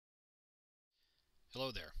Hello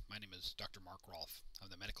there, my name is Dr. Mark Rolfe. I'm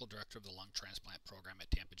the Medical Director of the Lung Transplant Program at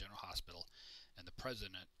Tampa General Hospital and the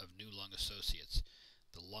President of New Lung Associates,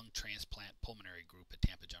 the Lung Transplant Pulmonary Group at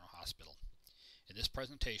Tampa General Hospital. In this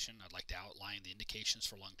presentation, I'd like to outline the indications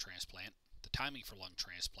for lung transplant, the timing for lung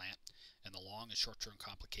transplant, and the long and short-term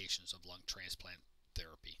complications of lung transplant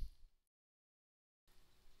therapy.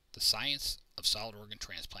 The science of solid organ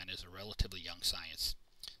transplant is a relatively young science.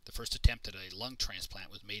 The first attempt at a lung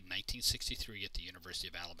transplant was made in 1963 at the University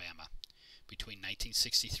of Alabama. Between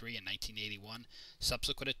 1963 and 1981,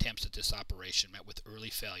 subsequent attempts at this operation met with early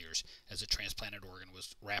failures as the transplanted organ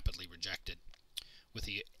was rapidly rejected. With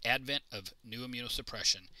the advent of new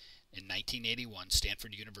immunosuppression, in 1981,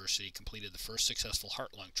 Stanford University completed the first successful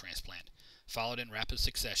heart-lung transplant, followed in rapid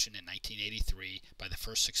succession in 1983 by the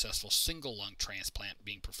first successful single lung transplant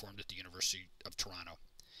being performed at the University of Toronto.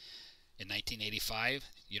 In 1985,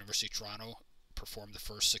 the University of Toronto performed the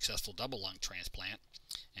first successful double lung transplant,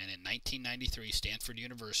 and in 1993, Stanford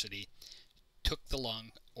University took the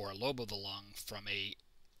lung, or a lobe of the lung, from a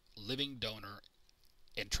living donor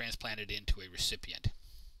and transplanted it into a recipient.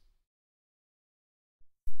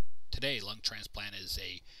 Today, lung transplant is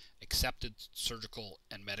an accepted surgical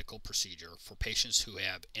and medical procedure for patients who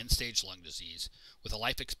have end-stage lung disease with a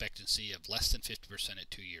life expectancy of less than 50% at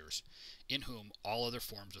 2 years, in whom all other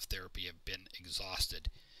forms of therapy have been exhausted.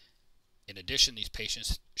 In addition, these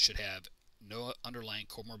patients should have no underlying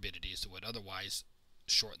comorbidities that would otherwise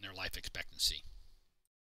shorten their life expectancy.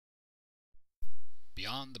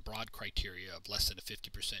 Beyond the broad criteria of less than a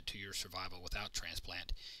 50% 2-year survival without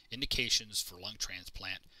transplant, indications for lung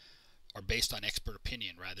transplant are based on expert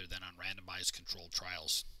opinion rather than on randomized controlled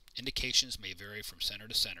trials. Indications may vary from center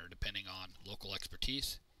to center depending on local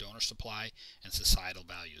expertise, donor supply, and societal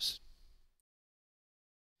values.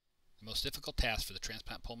 The most difficult task for the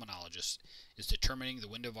transplant pulmonologist is determining the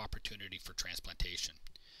window of opportunity for transplantation.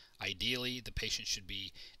 Ideally, the patient should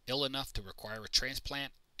be ill enough to require a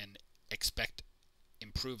transplant and expect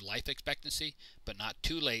improved life expectancy, but not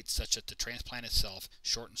too late such that the transplant itself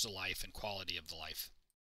shortens the life and quality of the life.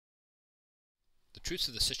 The truth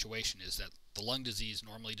of the situation is that the lung disease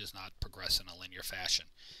normally does not progress in a linear fashion.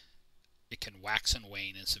 It can wax and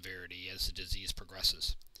wane in severity as the disease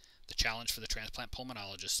progresses. The challenge for the transplant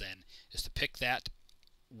pulmonologist then is to pick that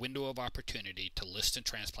window of opportunity to list and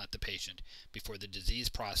transplant the patient before the disease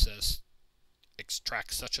process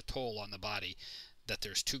extracts such a toll on the body that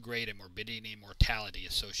there's too great a morbidity and mortality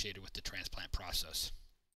associated with the transplant process.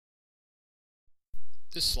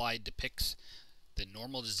 This slide depicts the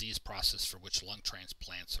normal disease process for which lung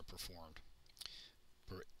transplants are performed.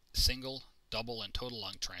 For single, double, and total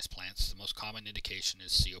lung transplants, the most common indication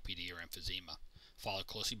is COPD or emphysema, followed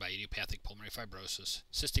closely by idiopathic pulmonary fibrosis,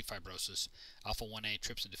 cystic fibrosis, alpha-1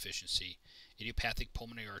 antitrypsin deficiency, idiopathic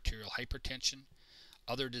pulmonary arterial hypertension,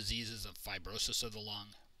 other diseases of fibrosis of the lung,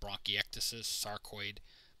 bronchiectasis, sarcoid,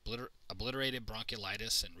 obliterated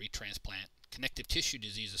bronchiolitis and retransplant, connective tissue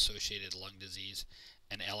disease associated lung disease,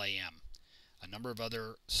 and LAM. A number of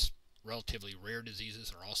other relatively rare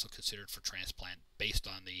diseases are also considered for transplant based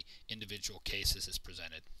on the individual cases as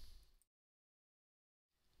presented.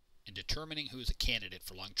 In determining who is a candidate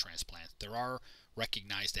for lung transplant, there are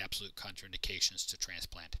recognized absolute contraindications to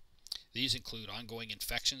transplant. These include ongoing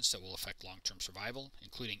infections that will affect long-term survival,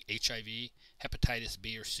 including HIV, hepatitis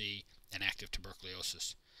B or C, and active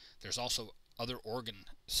tuberculosis. There's also other organ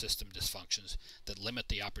system dysfunctions that limit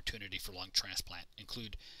the opportunity for lung transplant.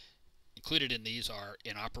 Included in these are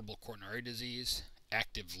inoperable coronary disease,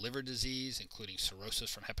 active liver disease, including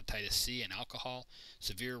cirrhosis from hepatitis C and alcohol,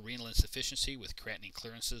 severe renal insufficiency with creatinine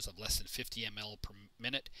clearances of less than 50 ml per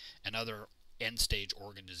minute, and other end-stage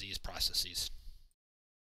organ disease processes.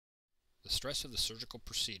 The stress of the surgical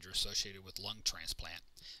procedure associated with lung transplant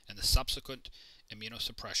and the subsequent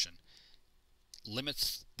immunosuppression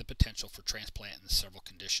limits the potential for transplant in several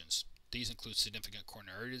conditions. These include significant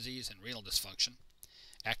coronary disease and renal dysfunction,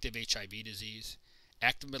 active HIV disease,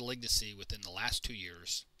 active malignancy within the last 2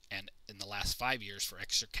 years, and in the last 5 years for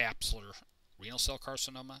extracapsular renal cell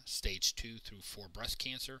carcinoma, stage 2 through 4 breast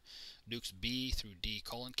cancer, Dukes B through D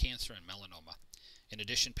colon cancer, and melanoma. In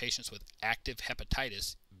addition, patients with active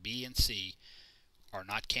hepatitis B and C are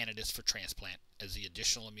not candidates for transplant, as the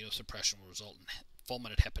additional immunosuppression will result in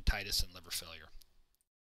fulminant hepatitis and liver failure.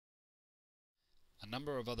 A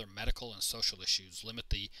number of other medical and social issues limit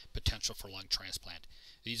the potential for lung transplant.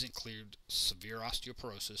 These include severe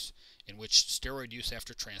osteoporosis, in which steroid use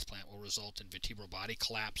after transplant will result in vertebral body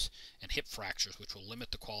collapse, and hip fractures, which will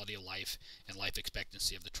limit the quality of life and life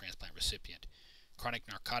expectancy of the transplant recipient. Chronic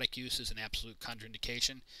narcotic use is an absolute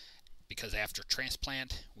contraindication. because after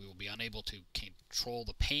transplant we will be unable to control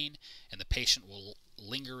the pain and the patient will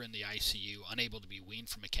linger in the ICU, unable to be weaned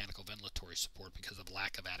from mechanical ventilatory support because of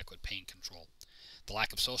lack of adequate pain control. The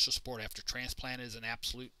lack of social support after transplant is an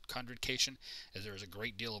absolute contraindication, as there is a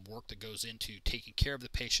great deal of work that goes into taking care of the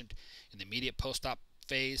patient in the immediate post-op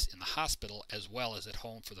phase in the hospital as well as at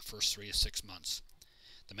home for the first 3 to 6 months.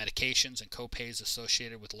 The medications and co-pays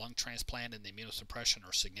associated with lung transplant and the immunosuppression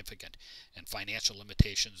are significant, and financial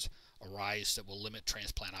limitations arise that will limit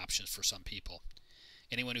transplant options for some people.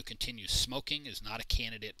 Anyone who continues smoking is not a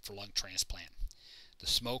candidate for lung transplant. The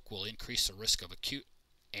smoke will increase the risk of acute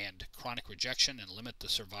and chronic rejection and limit the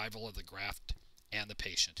survival of the graft and the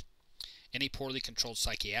patient. Any poorly controlled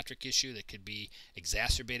psychiatric issue that could be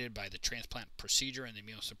exacerbated by the transplant procedure and the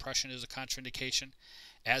immunosuppression is a contraindication,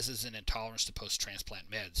 as is an intolerance to post-transplant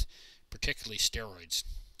meds, particularly steroids.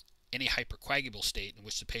 Any hypercoagulable state in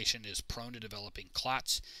which the patient is prone to developing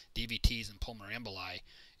clots, DVTs, and pulmonary emboli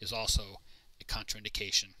is also a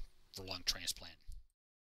contraindication for lung transplant.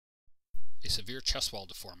 A severe chest wall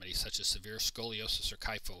deformity, such as severe scoliosis or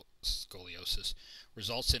kyphoscoliosis,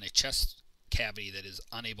 results in a chest cavity that is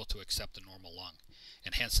unable to accept the normal lung,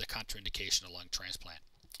 and hence a contraindication of lung transplant.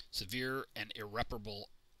 Severe and irreparable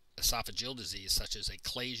esophageal disease, such as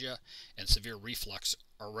achalasia and severe reflux,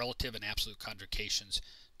 are relative and absolute contraindications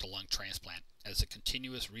to lung transplant, as the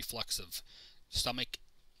continuous reflux of stomach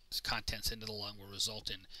contents into the lung will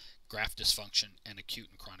result in graft dysfunction and acute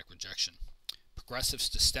and chronic rejection. Progressive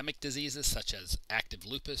systemic diseases such as active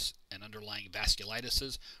lupus and underlying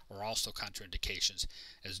vasculitises are also contraindications,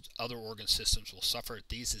 as other organ systems will suffer at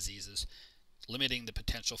these diseases, limiting the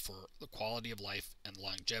potential for the quality of life and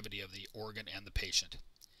longevity of the organ and the patient.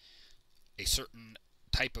 A certain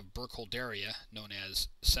type of Burkholderia, known as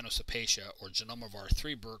Cenocepacia or Genomyvar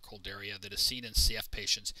 3 Burkholderia, that is seen in CF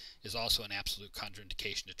patients is also an absolute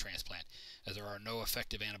contraindication to transplant, as there are no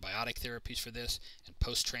effective antibiotic therapies for this, and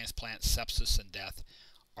post-transplant sepsis and death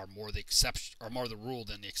are more the rule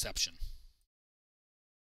than the exception.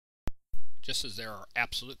 Just as there are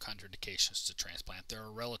absolute contraindications to transplant, there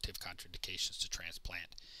are relative contraindications to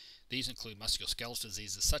transplant. These include musculoskeletal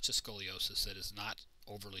diseases such as scoliosis that is not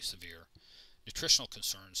overly severe, nutritional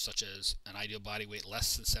concerns such as an ideal body weight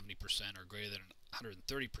less than 70% or greater than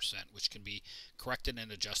 130%, which can be corrected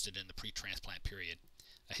and adjusted in the pre-transplant period,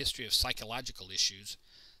 a history of psychological issues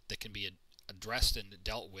that can be addressed and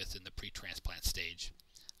dealt with in the pre-transplant stage,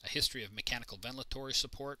 a history of mechanical ventilatory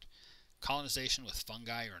support, colonization with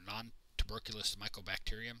fungi or non-tuberculous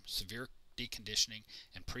mycobacterium, severe deconditioning,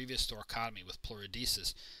 and previous thoracotomy with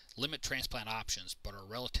pleurodesis limit transplant options but are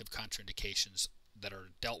relative contraindications that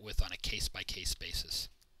are dealt with on a case-by-case basis.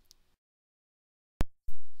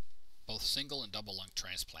 Both single and double lung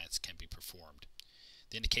transplants can be performed.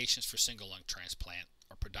 The indications for single lung transplant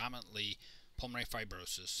are predominantly pulmonary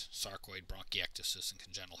fibrosis, sarcoid bronchiectasis, and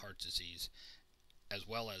congenital heart disease, as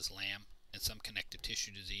well as LAM and some connective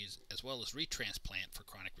tissue disease, as well as retransplant for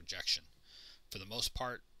chronic rejection. For the most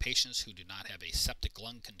part, patients who do not have a septic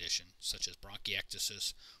lung condition, such as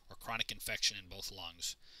bronchiectasis or chronic infection in both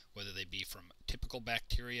lungs, whether they be from typical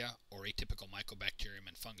bacteria or atypical mycobacterium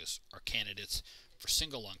and fungus, are candidates for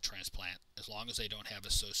single lung transplant as long as they don't have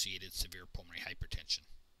associated severe pulmonary hypertension.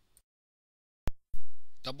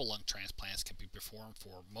 Double lung transplants can be performed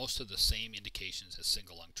for most of the same indications as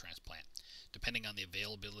single lung transplant, depending on the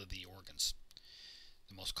availability of the organs.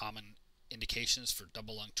 The most common indications for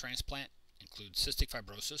double lung transplant include cystic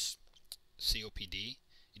fibrosis, COPD,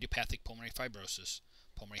 idiopathic pulmonary fibrosis,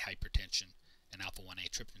 pulmonary hypertension, and alpha-1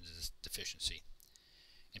 antitrypsin deficiency.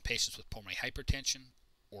 In patients with pulmonary hypertension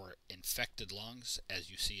or infected lungs, as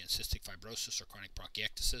you see in cystic fibrosis or chronic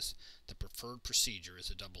bronchiectasis, the preferred procedure is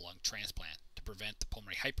a double lung transplant to prevent the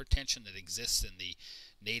pulmonary hypertension that exists in the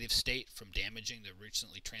native state from damaging the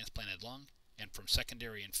recently transplanted lung and from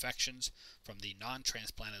secondary infections from the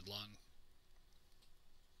non-transplanted lung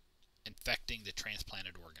infecting the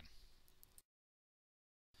transplanted organ.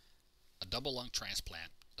 A double lung transplant,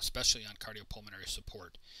 especially on cardiopulmonary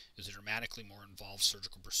support, is a dramatically more involved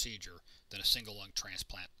surgical procedure than a single lung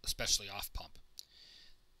transplant, especially off pump.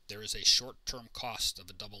 There is a short-term cost of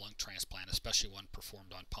a double lung transplant, especially one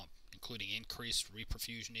performed on pump, including increased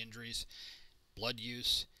reperfusion injuries, blood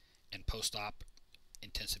use, and post-op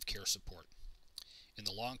intensive care support. In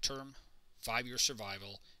the long term, 5-year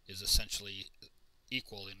survival is essentially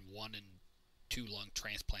equal in 1 and 2 lung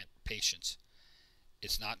transplant patients.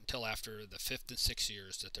 It's not until after the 5th and 6th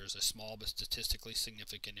years that there's a small but statistically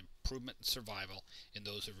significant improvement in survival in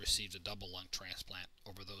those who received a double lung transplant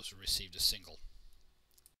over those who received a single.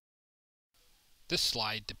 This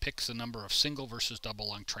slide depicts the number of single versus double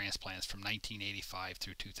lung transplants from 1985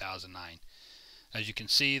 through 2009. As you can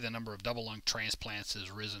see, the number of double lung transplants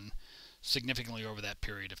has risen significantly over that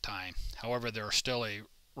period of time. However, there are still a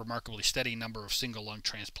remarkably steady number of single lung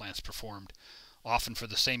transplants performed, often for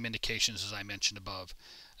the same indications as I mentioned above: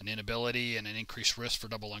 an inability and an increased risk for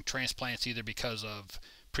double lung transplants, either because of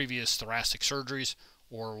previous thoracic surgeries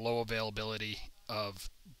or low availability of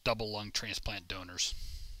double lung transplant donors.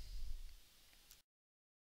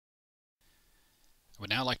 I would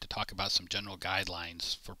now like to talk about some general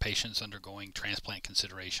guidelines for patients undergoing transplant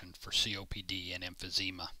consideration for COPD and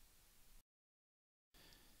emphysema.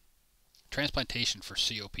 Transplantation for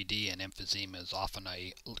COPD and emphysema is often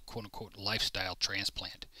a quote-unquote lifestyle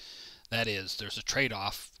transplant. That is, there's a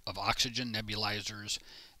trade-off of oxygen nebulizers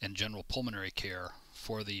and general pulmonary care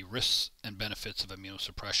for the risks and benefits of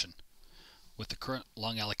immunosuppression. With the current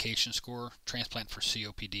lung allocation score, transplant for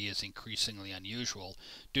COPD is increasingly unusual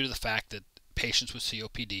due to the fact that patients with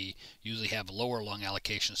COPD usually have lower lung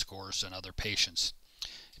allocation scores than other patients.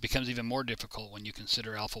 It becomes even more difficult when you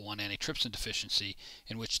consider alpha-1 antitrypsin deficiency,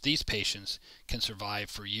 in which these patients can survive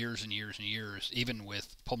for years and years and years, even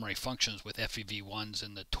with pulmonary functions with FEV1s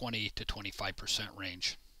in the 20 to 25%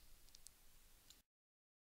 range.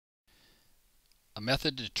 A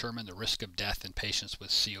method to determine the risk of death in patients with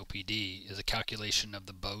COPD is a calculation of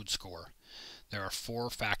the Bode score. There are 4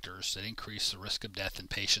 factors that increase the risk of death in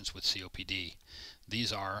patients with COPD.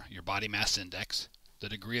 These are your body mass index, the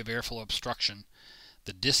degree of airflow obstruction,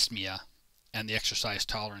 the dyspnea, and the exercise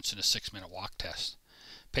tolerance in a 6-minute walk test.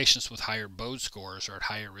 Patients with higher Bode scores are at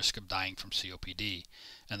higher risk of dying from COPD,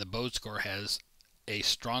 and the Bode score has a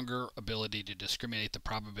stronger ability to discriminate the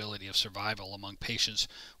probability of survival among patients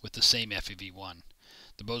with the same FEV1.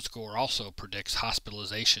 The Bode score also predicts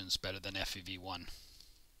hospitalizations better than FEV1.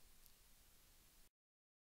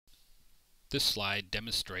 This slide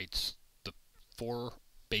demonstrates the 4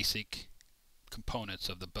 basic components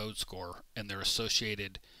of the Bode score and their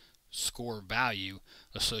associated score value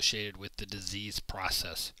associated with the disease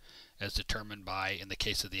process, as determined by, in the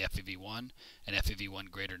case of the FEV1, an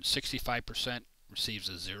FEV1 greater than 65% receives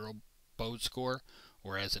a 0 Bode score,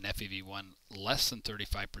 whereas an FEV1 less than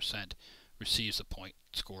 35% receives a point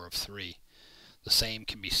score of 3. The same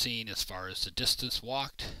can be seen as far as the distance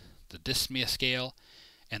walked, the dyspnea scale,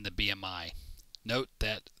 and the BMI. Note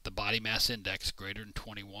that the body mass index greater than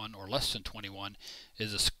 21 or less than 21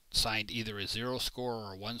 is assigned either a 0 score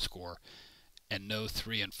or a 1 score, and no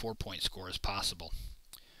 3 and 4 point score is possible.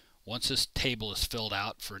 Once this table is filled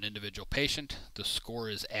out for an individual patient, the score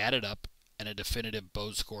is added up and a definitive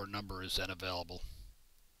Bode score number is then available.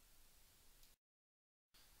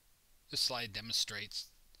 This slide demonstrates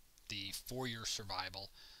the 4-year survival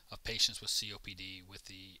of patients with COPD with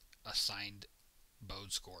the assigned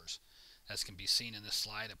Bode scores. As can be seen in this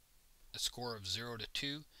slide, a score of 0 to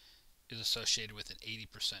 2 is associated with an 80%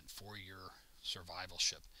 4-year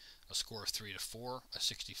survivalship. A score of 3 to 4, a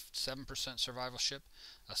 67% survivalship.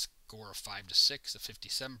 A score of 5 to 6, a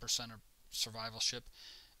 57% survivalship.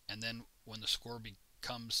 And then when the score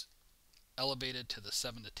becomes elevated to the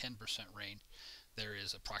 7 to 10% range, there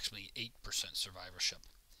is approximately 8% survivorship.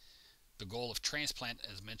 The goal of transplant,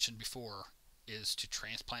 as mentioned before, is to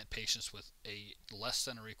transplant patients with a less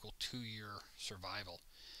than or equal 2-year survival.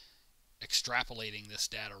 Extrapolating this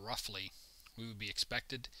data roughly, we would be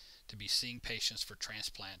expected to be seeing patients for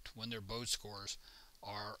transplant when their Bode scores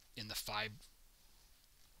are in the 5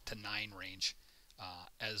 to 9 range,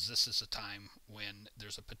 as this is a time when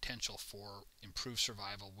there's a potential for improved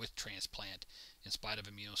survival with transplant in spite of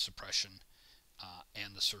immunosuppression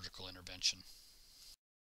and the surgical intervention.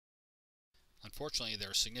 Unfortunately,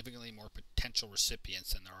 there are significantly more potential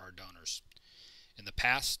recipients than there are donors. In the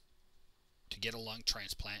past, to get a lung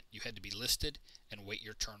transplant, you had to be listed and wait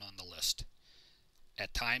your turn on the list.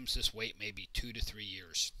 At times, this wait may be 2 to 3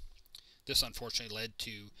 years. This unfortunately led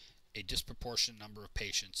to a disproportionate number of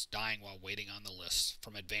patients dying while waiting on the list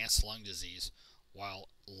from advanced lung disease, while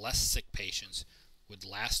less sick patients would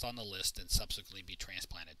last on the list and subsequently be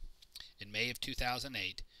transplanted. In May of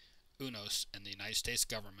 2008, UNOS and the United States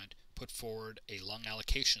government put forward a lung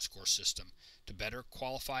allocation score system to better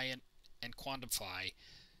qualify and quantify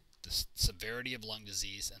the severity of lung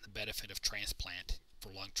disease and the benefit of transplant for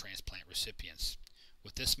lung transplant recipients.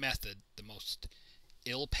 With this method, the most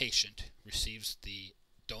ill patient receives the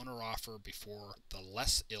donor offer before the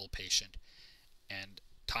less ill patient, and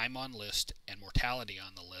time on list and mortality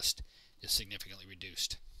on the list is significantly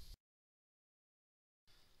reduced.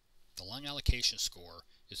 The lung allocation score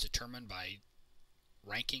is determined by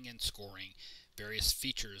ranking and scoring various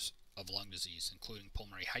features of lung disease, including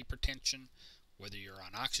pulmonary hypertension, whether you're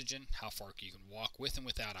on oxygen, how far you can walk with and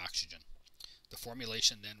without oxygen. The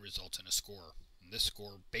formulation then results in a score. And this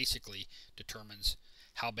score basically determines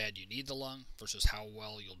how bad you need the lung versus how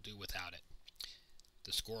well you'll do without it.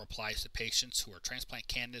 The score applies to patients who are transplant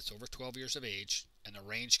candidates over 12 years of age, and the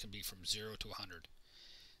range can be from 0 to 100.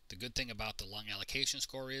 The good thing about the lung allocation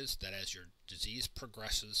score is that as your disease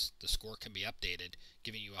progresses, the score can be updated,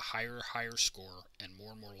 giving you a higher score and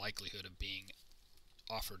more likelihood of being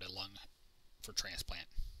offered a lung for transplant.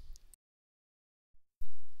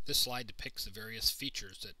 This slide depicts the various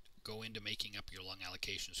features that go into making up your lung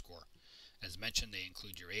allocation score. As mentioned, they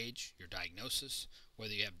include your age, your diagnosis,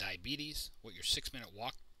 whether you have diabetes, what your 6-minute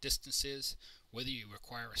walk distance is, whether you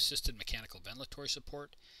require assisted mechanical ventilatory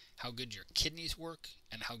support, how good your kidneys work,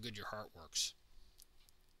 and how good your heart works.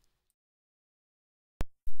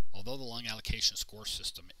 Although the lung allocation score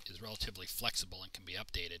system is relatively flexible and can be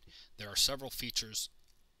updated, there are several features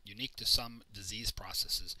unique to some disease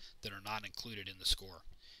processes that are not included in the score.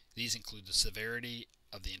 These include the severity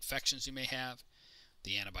of the infections you may have,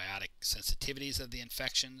 the antibiotic sensitivities of the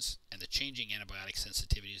infections, and the changing antibiotic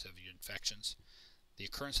sensitivities of your infections, the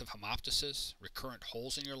occurrence of hemoptysis, recurrent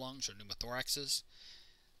holes in your lungs or pneumothoraxes,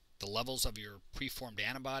 the levels of your preformed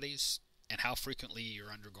antibodies, and how frequently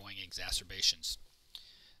you're undergoing exacerbations.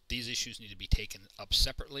 These issues need to be taken up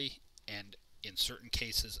separately and, in certain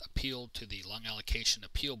cases, appealed to the Lung Allocation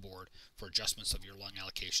Appeal Board for adjustments of your lung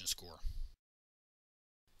allocation score.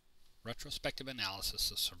 Retrospective analysis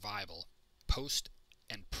of survival post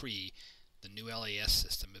and pre the new LAS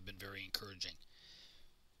system have been very encouraging.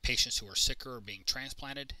 Patients who are sicker are being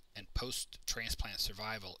transplanted, and post-transplant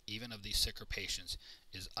survival, even of these sicker patients,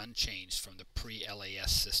 is unchanged from the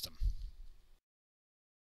pre-LAS system.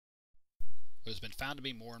 What has been found to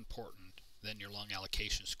be more important than your lung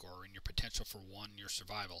allocation score and your potential for 1-year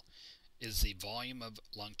survival is the volume of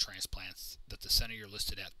lung transplants that the center you're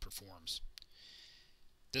listed at performs.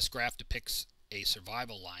 This graph depicts a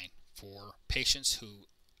survival line for patients who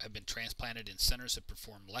have been transplanted in centers that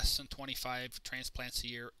perform less than 25 transplants a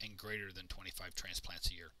year and greater than 25 transplants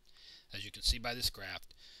a year. As you can see by this graph,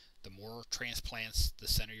 the more transplants the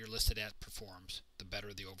center you're listed at performs, the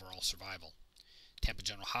better the overall survival. Tampa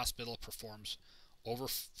General Hospital performs over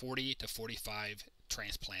 40 to 45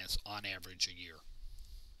 transplants on average a year.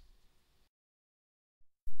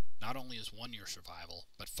 Not only is 1-year survival,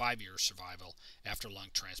 but 5-year survival after lung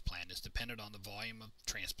transplant is dependent on the volume of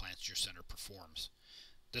transplants your center performs.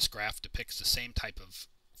 This graph depicts the same type of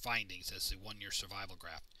findings as the 1-year survival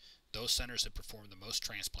graph. Those centers that perform the most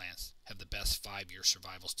transplants have the best 5-year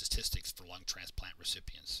survival statistics for lung transplant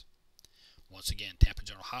recipients. Once again, Tampa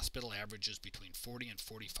General Hospital averages between 40 and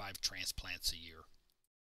 45 transplants a year.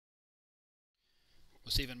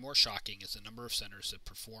 What's even more shocking is the number of centers that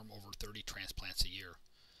perform over 30 transplants a year.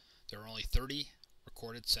 There are only 30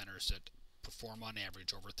 recorded centers that perform on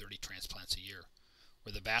average over 30 transplants a year,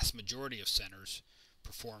 where the vast majority of centers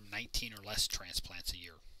perform 19 or less transplants a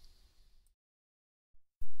year.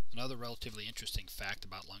 Another relatively interesting fact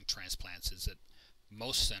about lung transplants is that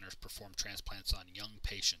most centers perform transplants on young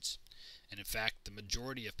patients, and in fact the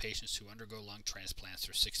majority of patients who undergo lung transplants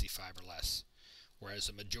are 65 or less, whereas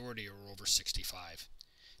the majority are over 65.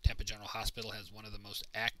 Tampa General Hospital has one of the most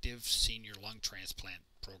active senior lung transplant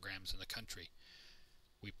programs in the country.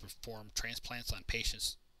 We perform transplants on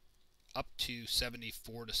patients up to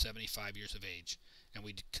 74 to 75 years of age, and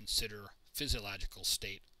we consider physiological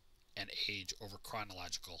state and age over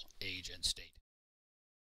chronological age and state.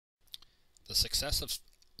 The success of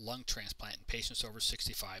lung transplant in patients over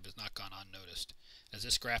 65 has not gone unnoticed. As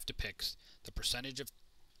this graph depicts, the percentage of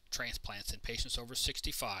transplants in patients over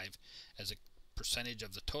 65 as a percentage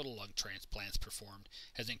of the total lung transplants performed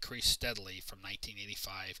has increased steadily from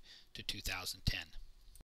 1985 to 2010.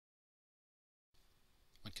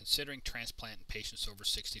 When considering transplant in patients over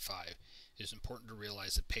 65, it is important to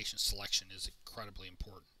realize that patient selection is incredibly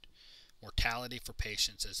important. Mortality for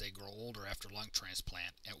patients as they grow older after lung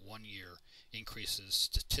transplant at 1 year increases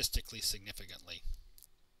statistically significantly.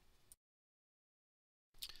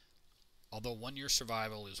 Although 1-year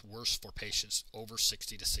survival is worse for patients over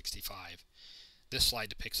 60 to 65, this slide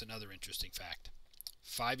depicts another interesting fact.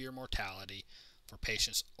 5-year mortality for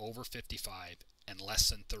patients over 55 and less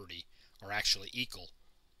than 30 are actually equal,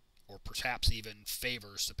 or perhaps even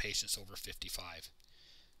favors the patients over 55.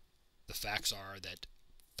 The facts are that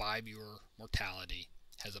 5-year mortality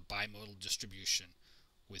has a bimodal distribution,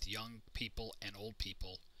 with young people and old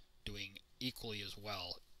people doing equally as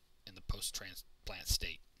well in the post-transplant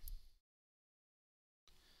state.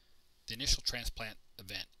 The initial transplant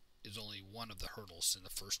event is only one of the hurdles in the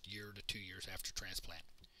first year to 2 years after transplant.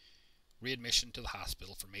 Readmission to the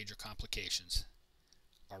hospital for major complications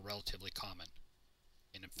are relatively common.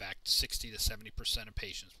 And in fact, 60 to 70% of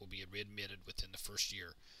patients will be readmitted within the first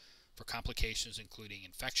year for complications including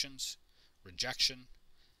infections, rejection,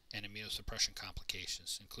 and immunosuppression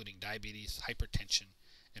complications, including diabetes, hypertension,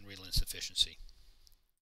 and renal insufficiency.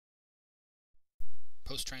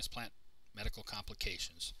 Post-transplant medical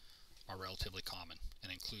complications are relatively common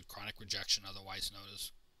and include chronic rejection, otherwise known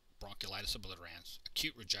as bronchiolitis obliterans,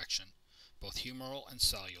 acute rejection, both humoral and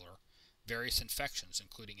cellular, various infections,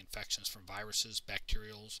 including infections from viruses,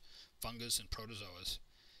 bacterials, fungus, and protozoas,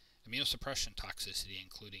 immunosuppression toxicity,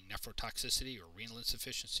 including nephrotoxicity or renal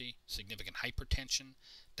insufficiency, significant hypertension,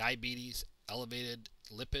 diabetes, elevated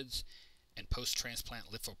lipids, and post-transplant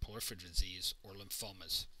lymphoproliferative disease or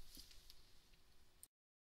lymphomas.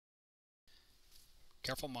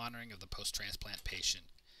 Careful monitoring of the post-transplant patient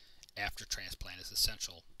after transplant is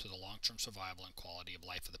essential to the long-term survival and quality of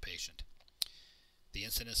life of the patient. The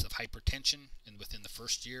incidence of hypertension within the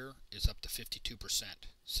first year is up to 52%.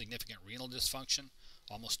 Significant renal dysfunction,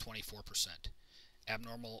 almost 24%.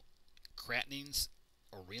 Abnormal creatinines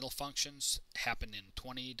or renal functions happen in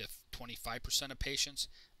 20 to 25% of patients.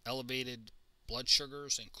 Elevated blood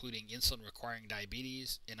sugars, including insulin-requiring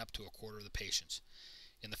diabetes, in up to a quarter of the patients.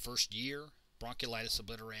 In the first year, bronchiolitis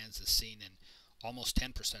obliterans is seen in almost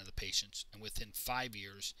 10% of the patients, and within 5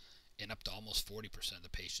 years, in up to almost 40% of the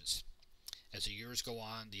patients. As the years go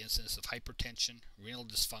on, the incidence of hypertension, renal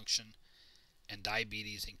dysfunction, and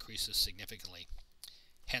diabetes increases significantly.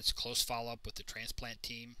 Hence, close follow-up with the transplant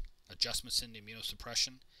team, adjustments in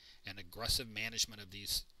immunosuppression, and aggressive management of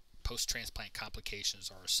these post-transplant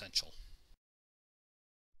complications are essential.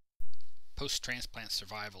 Post-transplant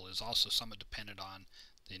survival is also somewhat dependent on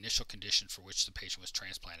the initial condition for which the patient was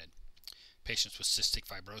transplanted. Patients with cystic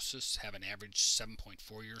fibrosis have an average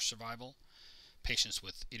 7.4 year survival. Patients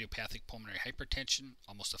with idiopathic pulmonary hypertension,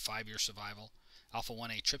 almost a 5-year survival. Alpha-1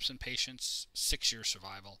 antitrypsin patients, 6-year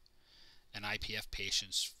survival. And IPF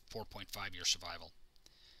patients, 4.5-year survival.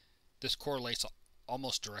 This correlates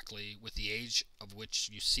almost directly with the age of which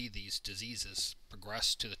you see these diseases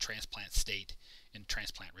progress to the transplant state in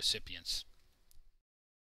transplant recipients.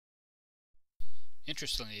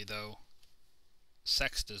 Interestingly, though,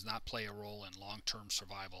 sex does not play a role in long-term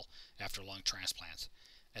survival after lung transplants,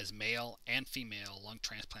 as male and female lung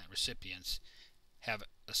transplant recipients have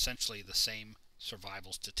essentially the same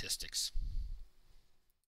survival statistics.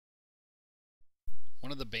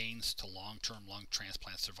 One of the banes to long-term lung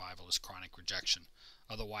transplant survival is chronic rejection,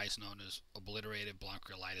 otherwise known as obliterative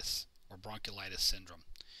bronchiolitis or bronchiolitis syndrome.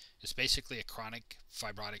 It's basically a chronic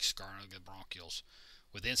fibrotic scarring of the bronchioles,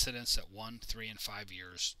 with incidence at 1, 3, and 5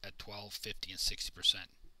 years at 12, 50, and 60%.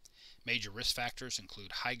 Major risk factors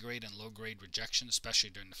include high-grade and low-grade rejection, especially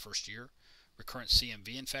during the first year, recurrent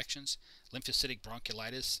CMV infections, lymphocytic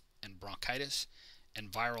bronchiolitis and bronchitis,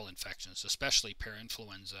 and viral infections, especially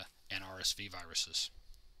parainfluenza and RSV viruses.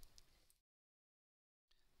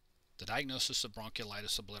 The diagnosis of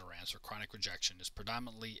bronchiolitis obliterans or chronic rejection is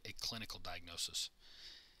predominantly a clinical diagnosis.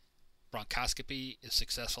 Bronchoscopy is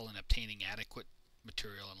successful in obtaining adequate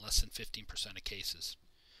material in less than 15% of cases.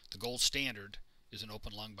 The gold standard is an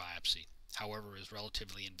open lung biopsy, however, is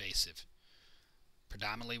relatively invasive.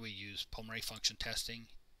 Predominantly we use pulmonary function testing,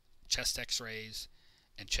 chest x-rays,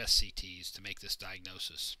 and chest CTs to make this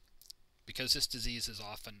diagnosis. Because this disease is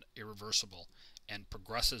often irreversible and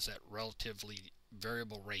progresses at relatively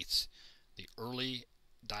variable rates, the early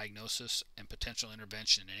diagnosis and potential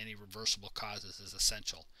intervention in any reversible causes is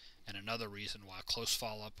essential, and another reason why close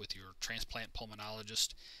follow-up with your transplant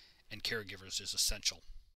pulmonologist and caregivers is essential.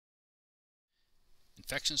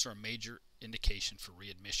 Infections are a major indication for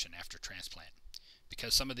readmission after transplant.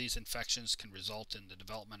 Because some of these infections can result in the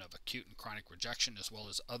development of acute and chronic rejection as well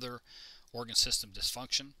as other organ system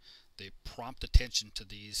dysfunction, the prompt attention to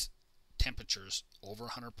these temperatures over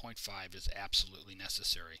 100.5 is absolutely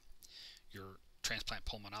necessary. Your transplant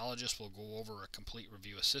pulmonologist will go over a complete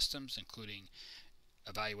review of systems, including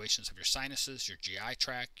evaluations of your sinuses, your GI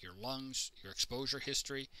tract, your lungs, your exposure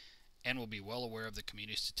history, and will be well aware of the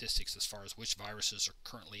community statistics as far as which viruses are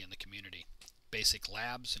currently in the community. Basic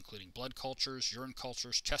labs, including blood cultures, urine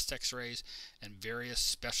cultures, chest x-rays, and various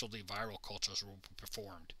specialty viral cultures will be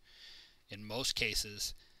performed. In most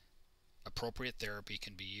cases, appropriate therapy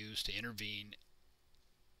can be used to intervene,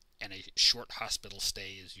 and a short hospital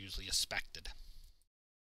stay is usually expected.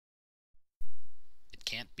 It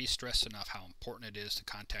can't be stressed enough how important it is to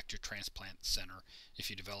contact your transplant center if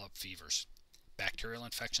you develop fevers. Bacterial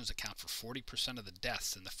infections account for 40% of the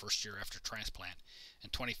deaths in the first year after transplant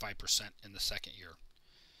and 25% in the second year.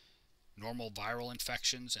 Normal viral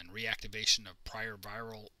infections and reactivation of prior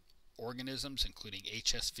viral organisms, including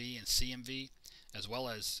HSV and CMV, as well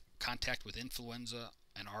as contact with influenza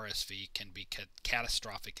and RSV, can be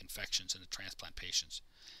catastrophic infections in the transplant patients.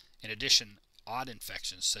 In addition, odd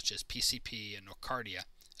infections such as PCP and nocardia,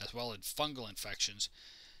 as well as fungal infections,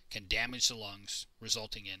 can damage the lungs,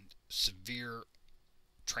 resulting in severe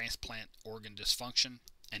transplant organ dysfunction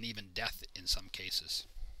and even death in some cases.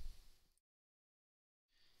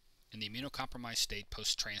 In the immunocompromised state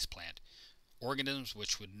post-transplant, organisms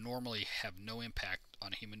which would normally have no impact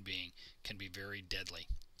on a human being can be very deadly.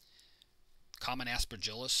 Common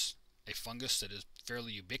aspergillus, a fungus that is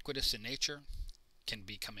fairly ubiquitous in nature, can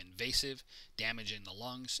become invasive, damaging the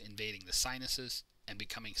lungs, invading the sinuses, and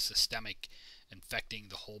becoming systemic, infecting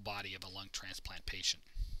the whole body of a lung transplant patient.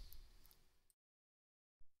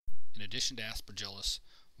 In addition to aspergillus,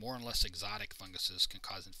 more and less exotic funguses can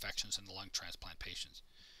cause infections in the lung transplant patients.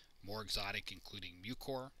 More exotic including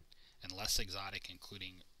mucor, and less exotic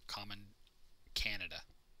including common Candida,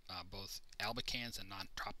 both albicans and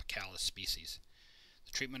non-tropicalis species.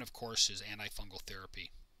 The treatment, of course, is antifungal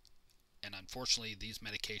therapy, and unfortunately these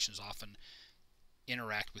medications often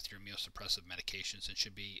interact with your immunosuppressive medications and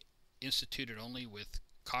should be instituted only with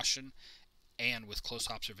caution and with close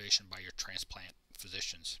observation by your transplant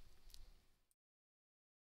physicians.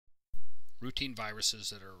 Routine viruses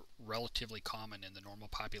that are relatively common in the normal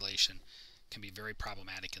population can be very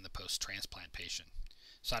problematic in the post-transplant patient.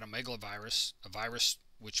 Cytomegalovirus, a virus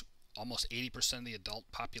which almost 80% of the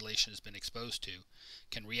adult population has been exposed to,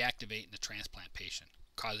 can reactivate in the transplant patient,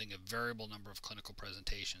 causing a variable number of clinical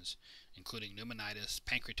presentations, including pneumonitis,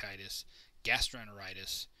 pancreatitis,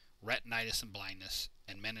 gastroenteritis, retinitis and blindness,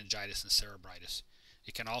 and meningitis and cerebritis.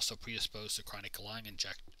 It can also predispose to chronic lung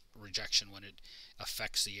rejection when it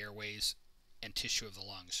affects the airways and tissue of the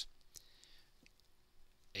lungs.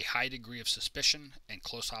 A high degree of suspicion and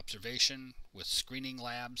close observation with screening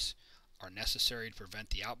labs are necessary to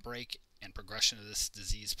prevent the outbreak and progression of this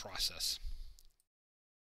disease process.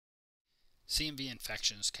 CMV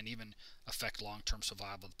infections can even affect long-term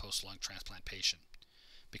survival of the post-lung transplant patient.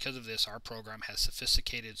 Because of this, our program has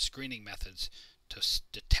sophisticated screening methods to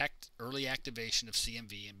detect early activation of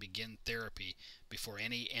CMV and begin therapy before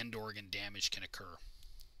any end organ damage can occur.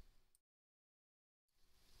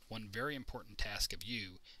 One very important task of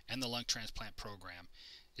you and the lung transplant program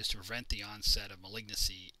is to prevent the onset of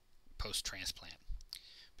malignancy post-transplant.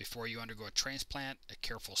 Before you undergo a transplant, a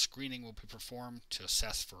careful screening will be performed to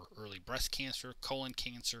assess for early breast cancer, colon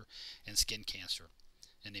cancer, and skin cancer.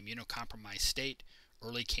 In the immunocompromised state,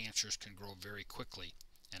 early cancers can grow very quickly,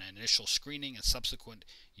 and initial screening and subsequent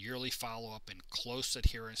yearly follow-up and close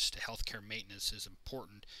adherence to healthcare maintenance is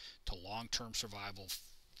important to long-term survival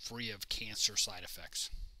free of cancer side effects.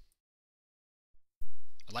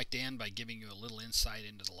 I'd like to end by giving you a little insight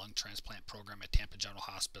into the lung transplant program at Tampa General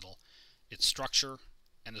Hospital, its structure,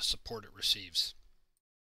 and the support it receives.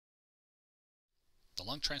 The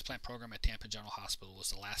lung transplant program at Tampa General Hospital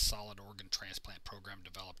was the last solid organ transplant program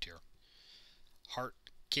developed here. Heart,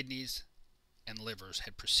 kidneys, and livers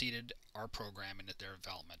had preceded our program in their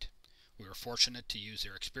development. We were fortunate to use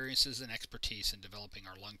their experiences and expertise in developing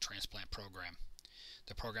our lung transplant program.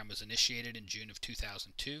 The program was initiated in June of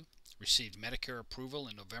 2002, received Medicare approval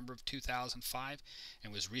in November of 2005,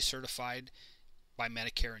 and was recertified by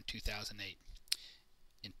Medicare in 2008.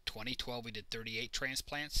 In 2012, we did 38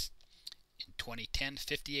 transplants. In 2010,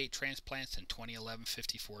 58 transplants. In 2011,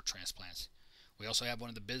 54 transplants. We also have one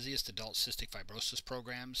of the busiest adult cystic fibrosis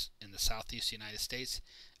programs in the southeast United States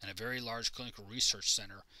and a very large clinical research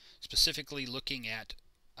center specifically looking at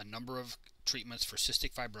a number of treatments for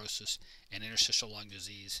cystic fibrosis and interstitial lung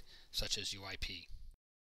disease such as UIP.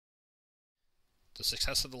 The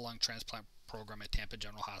success of the lung transplant program at Tampa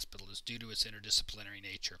General Hospital is due to its interdisciplinary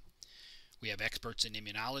nature. We have experts in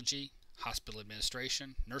immunology, hospital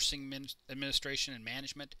administration, nursing administration and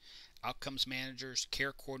management, outcomes managers,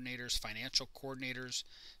 care coordinators, financial coordinators,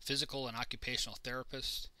 physical and occupational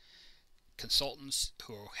therapists, consultants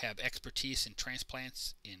who have expertise in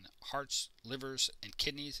transplants in hearts, livers, and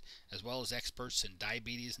kidneys, as well as experts in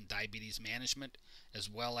diabetes and diabetes management, as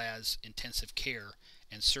well as intensive care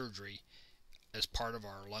and surgery as part of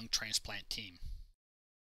our lung transplant team.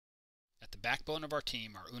 At the backbone of our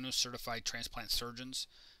team are UNO certified transplant surgeons,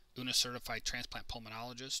 UNO certified transplant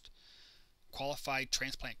pulmonologists, qualified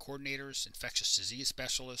transplant coordinators, infectious disease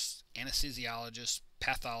specialists, anesthesiologists,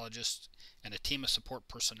 pathologists, and a team of support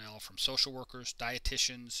personnel from social workers,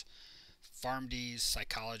 dietitians, PharmDs,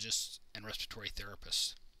 psychologists, and respiratory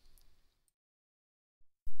therapists.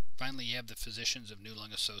 Finally, you have the physicians of New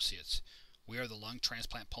Lung Associates. We are the lung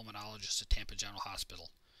transplant pulmonologists at Tampa General Hospital,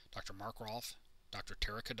 Dr. Mark Rolfe, Dr.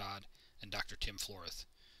 Tara Kadad, and Dr. Tim Floreth.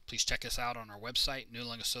 Please check us out on our website,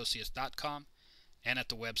 newlungassociates.com, and at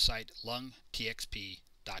the website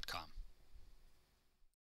lungtxp.com.